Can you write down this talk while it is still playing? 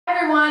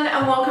everyone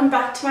and welcome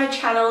back to my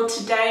channel.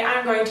 Today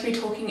I'm going to be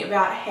talking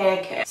about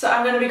hair care. So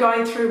I'm going to be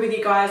going through with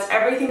you guys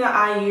everything that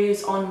I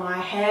use on my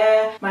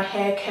hair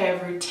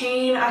care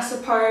routine I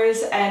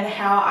suppose, and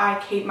how I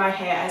keep my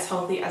hair as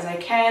healthy as I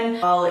can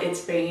while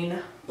it's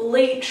been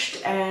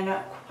bleached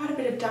and quite a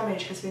bit of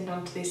damage has been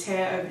done to this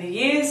hair over the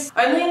years.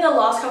 Only in the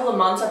last couple of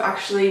months I've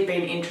actually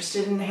been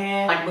interested in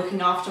hair, like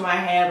looking after my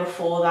hair.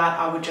 Before that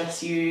I would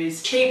just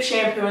use cheap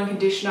shampoo and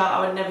conditioner.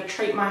 I would never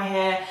treat my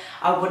hair.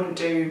 I wouldn't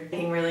do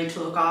anything really to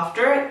look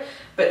after it.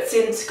 But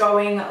since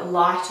going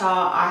lighter,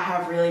 I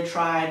have really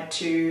tried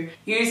to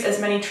use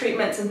as many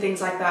treatments and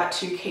things like that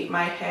to keep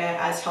my hair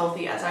as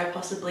healthy as I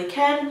possibly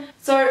can.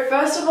 So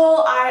first of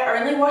all, I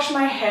only wash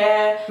my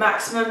hair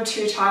maximum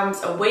 2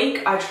 times a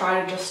week. I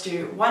try to just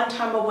do 1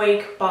 time a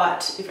week,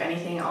 but if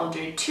anything, I'll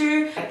do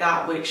 2 like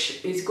that,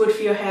 which is good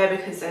for your hair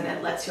because then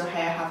it lets your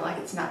hair have like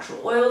its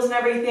natural oils and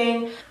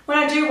everything. When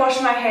I do wash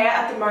my hair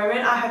at the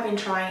moment, I have been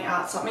trying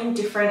out something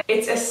different.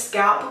 It's a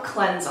scalp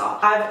cleanser.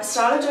 I've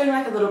started doing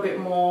like a little bit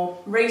more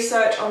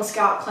research on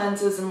scalp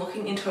cleansers and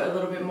looking into it a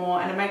little bit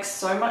more, and it makes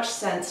so much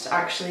sense to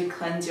actually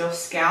cleanse your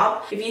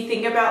scalp. If you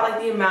think about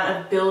like the amount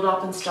of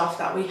buildup and stuff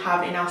that we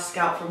have in our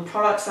scalp from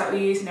products that we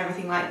use and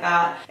everything like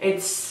that,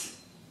 it's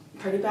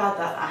pretty bad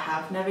that I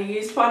have never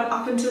used one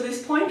up until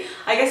this point.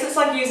 I guess it's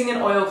like using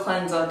an oil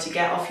cleanser to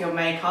get off your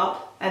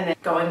makeup and then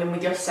going in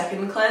with your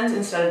second cleanse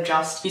instead of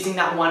just using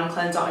that one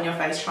cleanser on your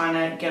face trying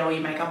to get all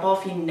your makeup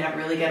off. You never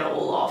really get it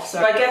all off.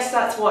 So I guess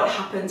that's what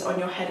happens on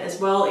your head as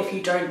well if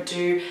you don't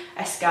do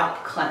a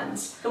scalp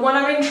cleanse. The one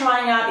I've been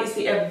trying out is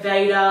the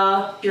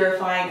Aveda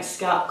Purifying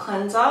Scalp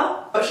Cleanser.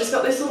 It's just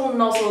got this little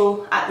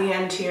nozzle at the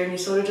end here, and you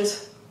sort of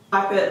just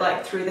pipe it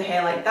like through the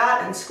hair like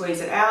that and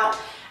squeeze it out.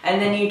 And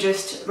then you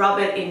just rub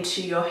it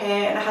into your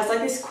hair, and it has like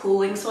this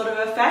cooling sort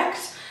of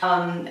effect.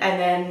 And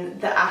then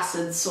the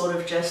acids sort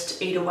of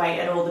just eat away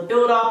at all the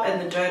buildup and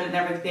the dirt and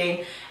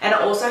everything. And it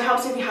also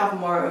helps if you have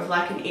more of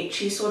like an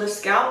itchy sort of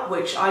scalp,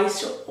 which I used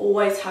to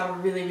always have a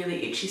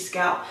really itchy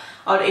scalp.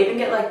 I would even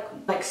get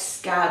like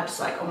scabs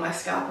like on my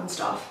scalp and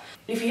stuff.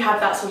 If you have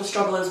that sort of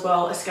struggle as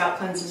well, a scalp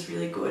cleanser is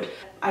really good.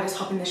 I just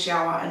hop in the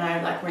shower and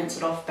I like rinse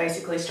it off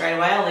basically straight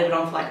away. I'll leave it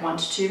on for like 1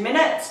 to 2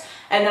 minutes.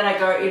 And then I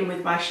go in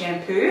with my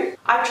shampoo.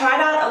 I've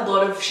tried out a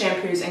lot of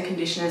shampoos and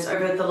conditioners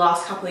over the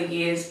last couple of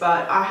years,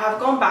 but I have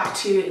gone back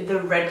to the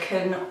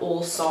Redken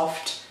All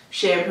Soft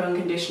shampoo and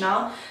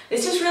conditioner.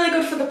 It's just really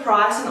good for the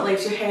price, and it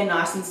leaves your hair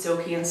nice and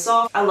silky and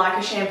soft. I like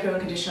a shampoo and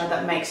conditioner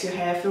that makes your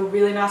hair feel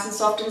really nice and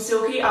soft and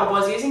silky. I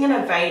was using an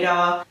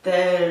Aveda,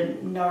 the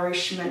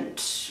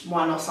Nourishment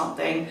one or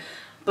something,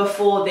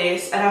 before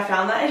this, and I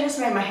found that it just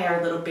made my hair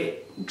a little bit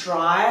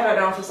dry. I don't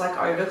know if it's like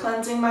over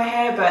cleansing my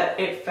hair, but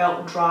it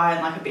felt dry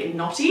and like a bit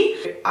knotty.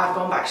 I've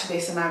gone back to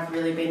this and I've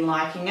really been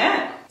liking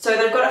it. So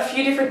they've got a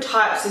few different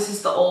types. This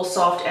is the All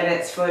Soft and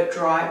it's for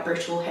dry,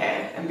 brittle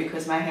hair. And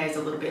because my hair is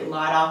a little bit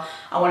lighter,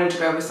 I wanted to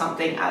go with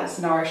something as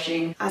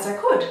nourishing as I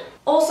could.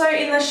 Also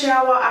in the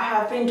shower, I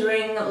have been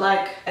doing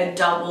like a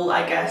double,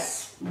 I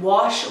guess,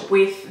 wash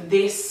with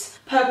this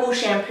purple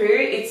shampoo.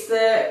 It's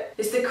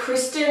the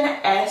Kristen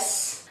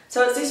S.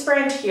 So it's this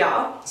brand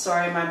here.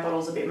 Sorry, my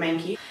bottle's a bit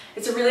manky.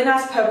 It's a really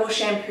nice purple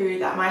shampoo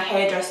that my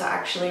hairdresser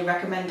actually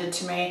recommended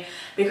to me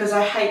because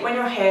I hate when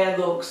your hair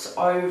looks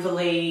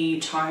overly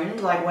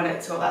toned, like when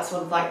it's got that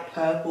sort of like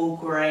purple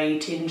grey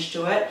tinge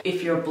to it.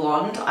 If you're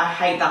blonde, I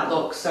hate that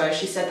look. So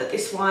she said that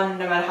this one,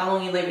 no matter how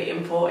long you leave it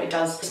in for, it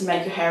does just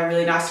make your hair a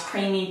really nice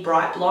creamy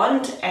bright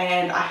blonde,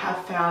 and I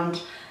have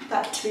found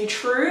that to be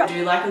true. I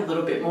do like a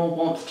little bit more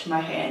warmth to my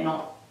hair,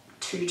 not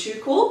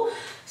too cool.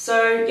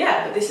 So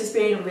yeah, but this has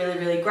been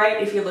really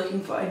great. If you're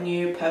looking for a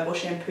new purple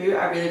shampoo,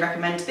 I really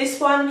recommend this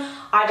one.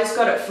 I just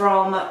got it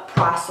from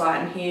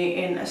Priceline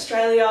here in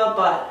Australia,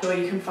 but sure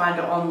you can find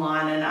it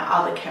online and at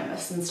other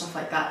chemists and stuff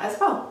like that as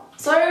well.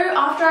 So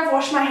after I've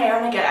washed my hair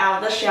and I get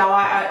out of the shower,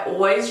 I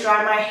always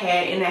dry my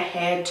hair in a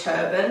hair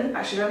turban.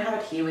 I actually don't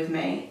have it here with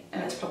me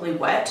and it's probably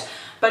wet,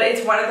 but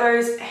it's one of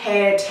those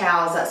hair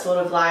towels that sort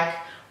of like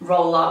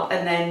roll up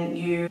and then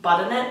you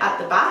button it at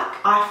the back.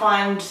 I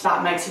find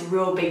that makes a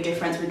real big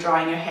difference with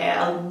drying your hair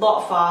a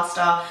lot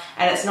faster,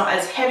 and it's not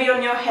as heavy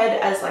on your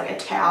head as like a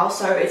towel,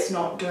 so it's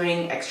not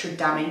doing extra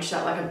damage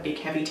that like a big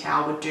heavy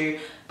towel would do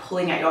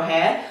pulling at your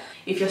hair.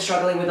 If you're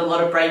struggling with a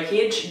lot of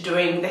breakage,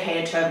 doing the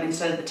hair turban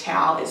instead of the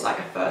towel is like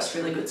a first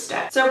really good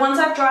step. So once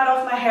I've dried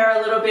off my hair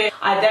a little bit,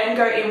 I then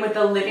go in with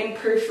the Living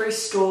Proof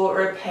Restore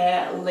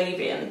Repair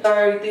Leave-In.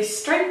 So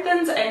this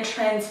strengthens and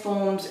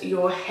transforms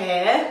your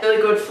hair.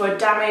 Really good for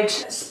damage,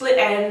 split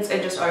ends,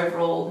 and just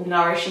overall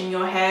nourishing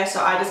your hair.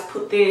 So I just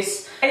put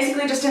this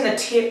basically just in the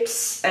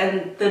tips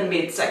and the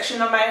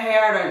midsection of my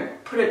hair. I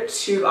don't put it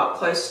too up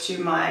close to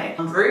my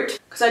root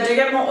because I do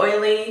get more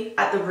oily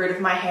at the root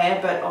of my hair,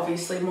 but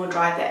obviously more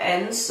dry at the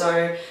ends,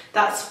 so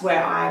that's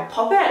where I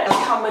pop it.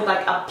 I come with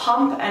like a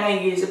pump and I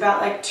use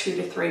about like 2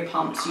 to 3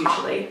 pumps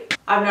usually.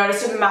 I've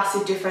noticed a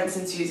massive difference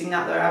since using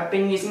that though. I've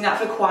been using that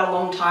for quite a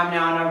long time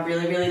now and I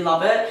really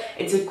love it.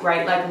 It's a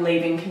great like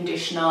leave-in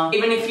conditioner.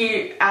 Even if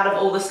you, out of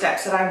all the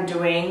steps that I'm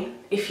doing,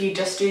 if you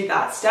just do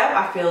that step,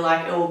 I feel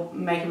like it will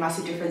make a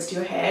massive difference to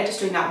your hair,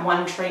 just doing that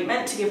one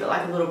treatment to give it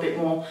like a little bit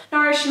more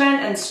nourishment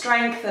and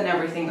strength and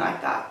everything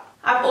like that.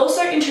 I've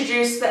also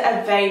introduced the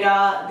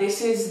Aveda.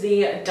 This is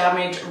the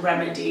Damage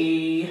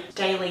Remedy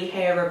Daily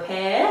Hair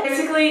Repair.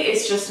 Basically,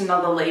 it's just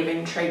another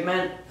leave-in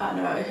treatment. I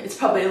know it's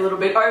probably a little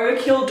bit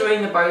overkill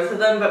doing the both of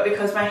them, but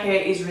because my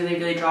hair is really,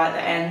 really dry at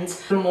the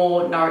ends, the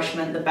more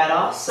nourishment, the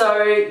better.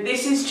 So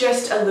this is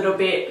just a little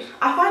bit,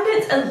 I find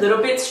it's a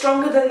little bit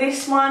stronger than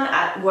this one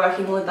at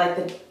working with like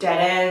the dead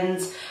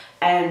ends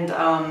and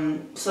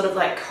sort of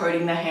like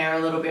coating the hair a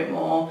little bit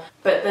more.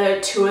 But the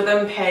two of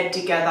them paired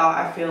together,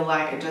 I feel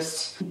like are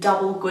just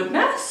double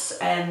goodness,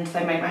 and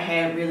they make my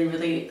hair really,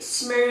 really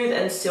smooth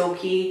and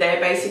silky.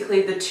 They're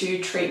basically the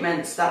two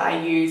treatments that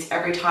I use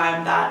every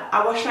time that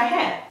I wash my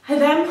hair. I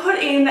then put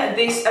in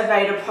this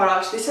Aveda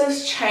product. This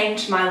has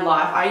changed my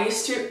life. I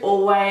used to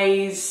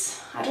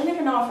always, I don't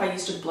even know if I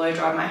used to blow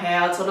dry my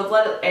hair. I'd sort of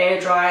let it air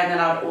dry and then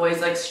I'd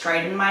always like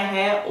straighten my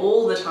hair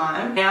all the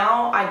time.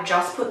 Now I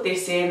just put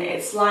this in.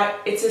 It's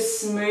a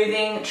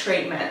smoothing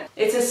treatment.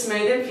 It's a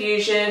smooth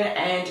infusion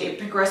and it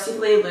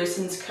progressively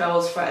loosens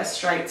curls for a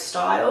straight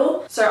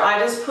style. So I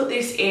just put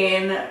this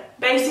in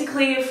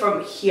basically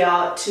from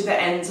here to the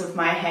ends of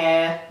my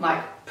hair,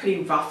 like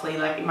pretty roughly,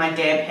 like in my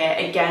damp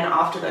hair. Again,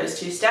 after those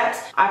two steps,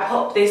 I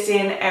pop this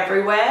in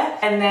everywhere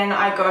and then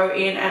I go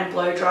in and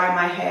blow dry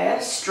my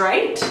hair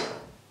straight.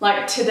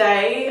 Like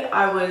today,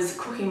 I was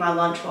cooking my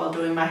lunch while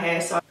doing my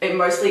hair, so it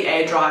mostly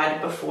air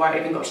dried before I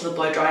even got to the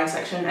blow drying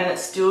section, and it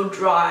still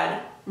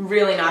dried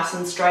really nice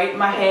and straight.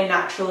 My hair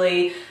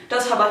naturally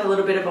does have like a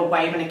little bit of a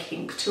wave and a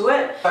kink to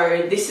it.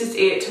 So this is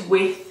it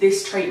with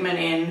this treatment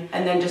in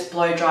and then just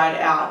blow dry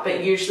it out.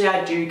 But usually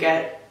I do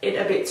get it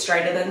a bit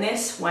straighter than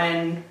this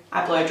when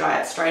I blow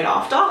dry it straight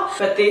after.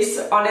 But this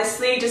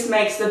honestly just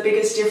makes the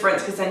biggest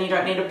difference because then you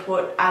don't need to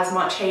put as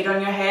much heat on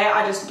your hair.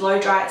 I just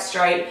blow dry it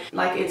straight,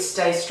 like it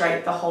stays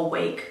straight the whole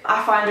week.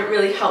 I find it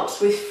really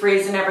helps with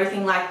frizz and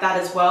everything like that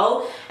as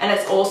well. And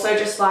it's also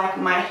just like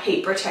my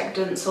heat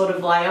protectant sort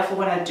of layer for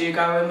when I do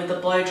go in with the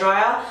blow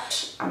dryer.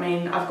 I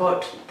mean, I've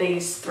got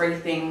these three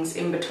things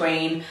in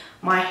between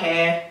my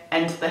hair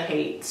and the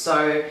heat,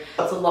 so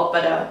it's a lot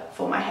better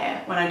for my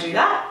hair when I do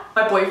that.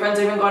 My boyfriend's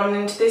even gotten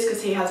into this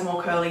because he has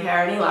more curly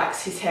hair and he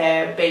likes his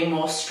hair being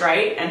more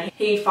straight, and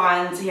he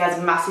finds he has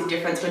a massive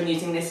difference when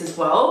using this as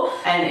well,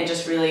 and it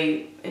just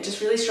really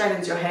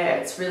straightens your hair.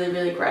 It's really,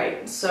 really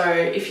great. So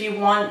if you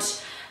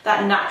want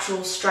that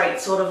natural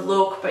straight sort of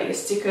look but you're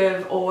sick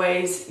of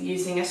always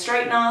using a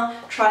straightener,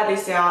 try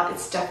this out.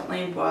 It's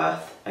definitely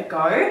worth a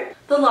go.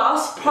 The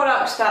last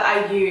product that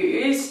I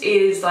use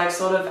is like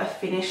sort of a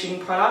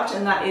finishing product,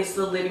 and that is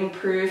the Living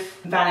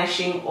Proof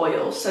Vanishing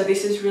Oil. So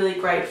this is really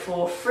great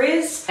for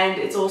frizz, and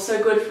it's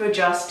also good for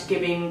just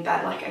giving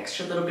that like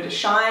extra little bit of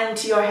shine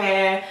to your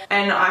hair.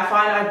 And I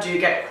find I do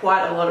get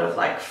quite a lot of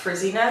like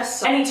frizziness.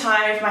 So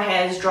anytime if my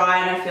hair is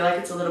dry and I feel like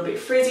it's a little bit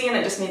frizzy and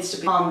it just needs to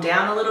be calmed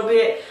down a little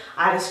bit,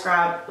 I just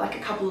grab like a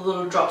couple of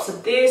little drops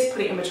of this,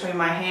 put it in between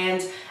my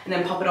hands and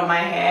then pop it on my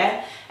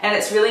hair. And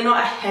it's really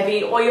not a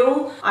heavy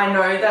oil. I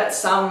know that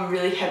some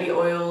really heavy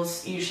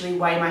oils usually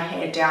weigh my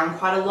hair down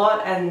quite a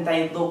lot and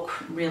they look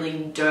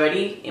really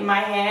dirty in my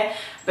hair,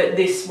 but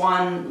this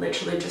one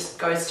literally just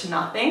goes to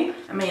nothing.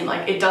 I mean,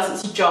 like it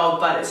does its job,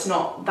 but it's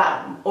not,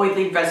 that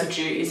oily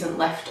residue isn't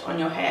left on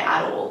your hair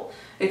at all.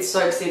 It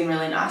soaks in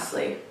really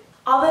nicely.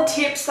 Other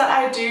tips that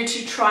I do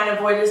to try and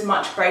avoid as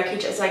much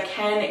breakage as I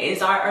can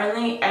is I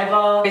only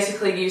ever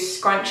basically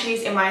use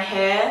scrunchies in my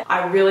hair.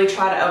 I really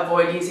try to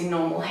avoid using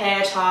normal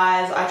hair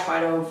ties. I try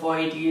to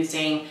avoid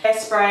using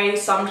hairspray.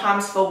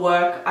 Sometimes for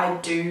work I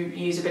do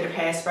use a bit of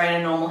hairspray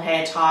and a normal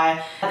hair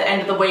tie at the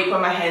end of the week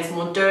when my hair is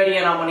more dirty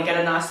and I want to get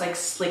a nice like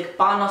slick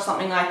bun or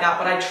something like that,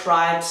 but I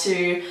try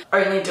to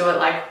only do it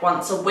like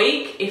once a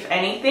week if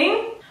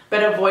anything.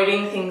 But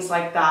avoiding things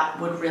like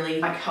that would really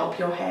like help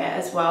your hair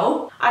as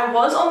well. I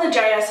was on the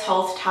JS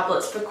Health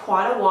tablets for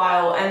quite a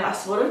while and I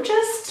sort of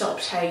just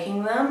stopped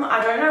taking them.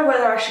 I don't know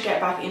whether I should get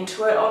back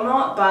into it or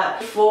not, but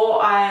before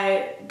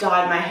I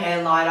dyed my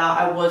hair lighter,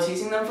 I was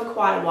using them for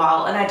quite a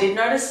while and I did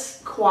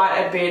notice quite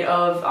a bit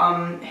of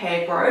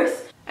hair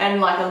growth and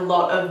like a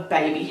lot of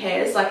baby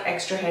hairs, like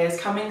extra hairs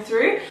coming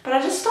through, but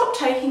I just stopped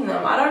taking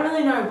them. I don't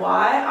really know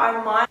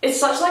why. It's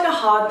such like a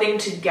hard thing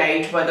to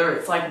gauge whether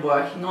it's like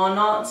working or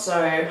not, so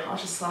I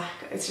was just like,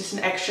 it's just an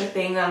extra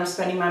thing that I'm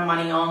spending my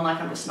money on, like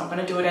I'm just not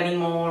going to do it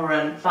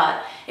anymore.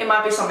 But it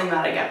might be something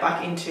that I get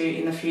back into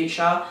in the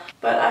future.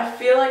 But I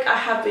feel like I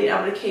have been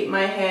able to keep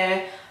my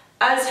hair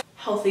as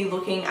healthy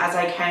looking as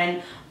I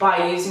can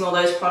by using all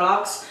those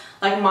products.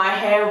 Like my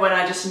hair, when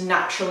I just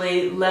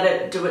naturally let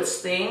it do its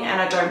thing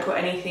and I don't put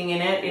anything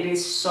in it, it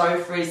is so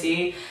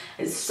frizzy.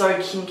 It's so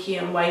kinky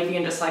and wavy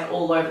and just like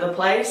all over the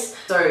place.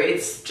 So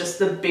it's just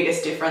the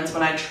biggest difference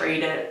when I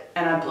treat it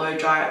and I blow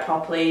dry it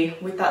properly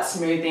with that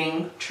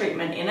smoothing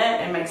treatment in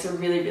it. It makes a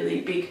really,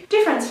 really big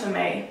difference for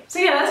me. So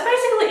yeah, that's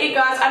basically it,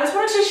 guys. I just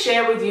wanted to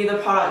share with you the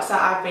products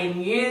that I've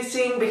been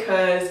using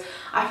because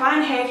I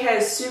find hair care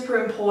is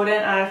super important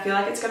and I feel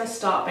like it's going to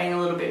start being a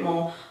little bit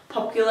more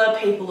popular,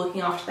 people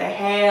looking after their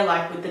hair,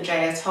 like with the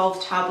JS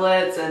Health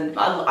tablets, and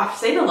I've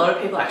seen a lot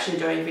of people actually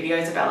doing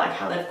videos about like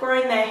how they've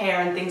grown their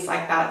hair and things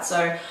like that.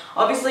 So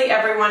obviously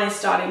everyone is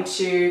starting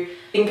to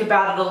think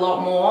about it a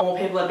lot more. More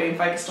people have been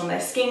focused on their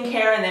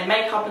skincare and their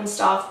makeup and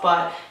stuff,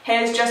 but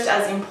hair is just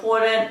as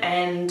important,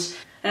 and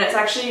it's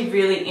actually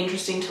really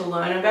interesting to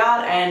learn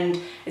about,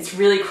 and it's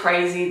really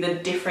crazy the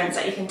difference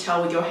that you can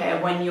tell with your hair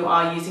when you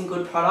are using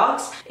good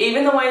products.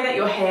 Even the way that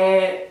your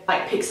hair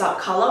like picks up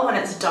color when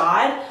it's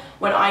dyed.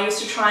 When I used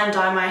to try and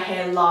dye my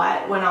hair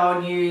light, when I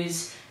would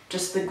use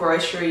just the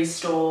grocery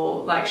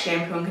store like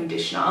shampoo and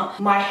conditioner,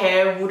 my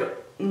hair would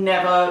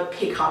never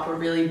pick up a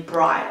really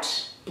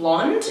bright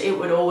blonde. It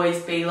would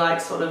always be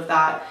like sort of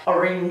that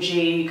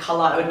orangey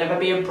color. It would never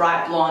be a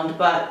bright blonde,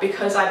 but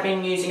because I've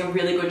been using a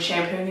really good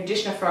shampoo and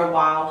conditioner for a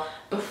while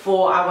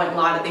before I went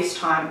light at this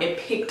time, it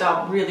picked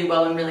up really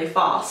well and really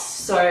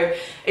fast. So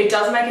it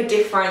does make a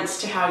difference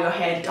to how your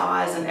hair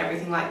dyes and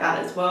everything like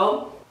that as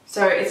well.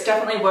 So it's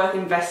definitely worth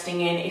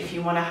investing in if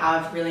you want to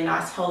have really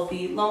nice,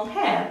 healthy, long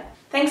hair.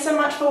 Thanks so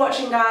much for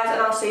watching, guys, and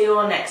I'll see you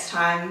all next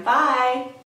time. Bye!